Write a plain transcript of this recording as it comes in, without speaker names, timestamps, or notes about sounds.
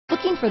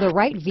Looking for the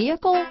right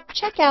vehicle?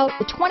 Check out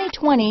the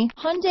 2020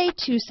 Hyundai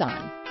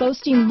Tucson.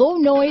 Boasting low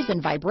noise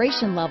and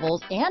vibration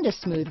levels and a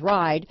smooth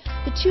ride,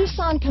 the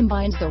Tucson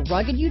combines the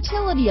rugged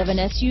utility of an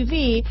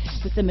SUV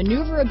with the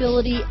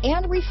maneuverability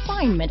and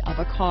refinement of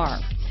a car.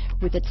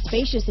 With its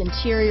spacious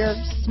interior,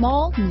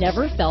 small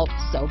never felt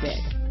so big.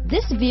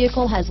 This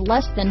vehicle has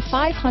less than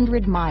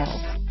 500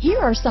 miles. Here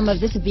are some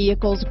of this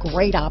vehicle's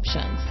great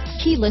options: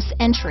 keyless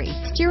entry,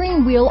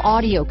 steering wheel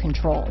audio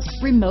controls,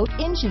 remote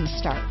engine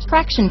start,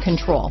 traction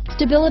control,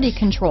 stability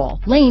control,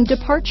 lane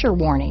departure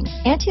warning,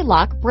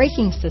 anti-lock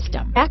braking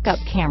system, backup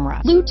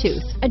camera,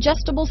 Bluetooth,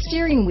 adjustable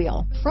steering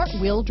wheel, front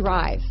wheel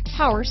drive,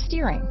 power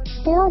steering,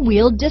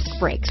 four-wheel disc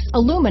brakes,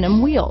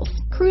 aluminum wheels,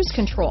 cruise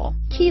control,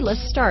 keyless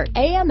start,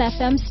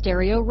 AM/FM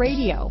stereo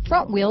radio,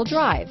 front wheel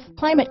drive,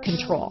 climate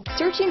control.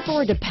 Searching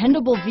for a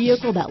dependable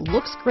vehicle that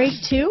looks great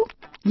too?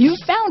 You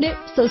found it,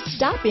 so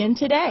stop in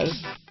today.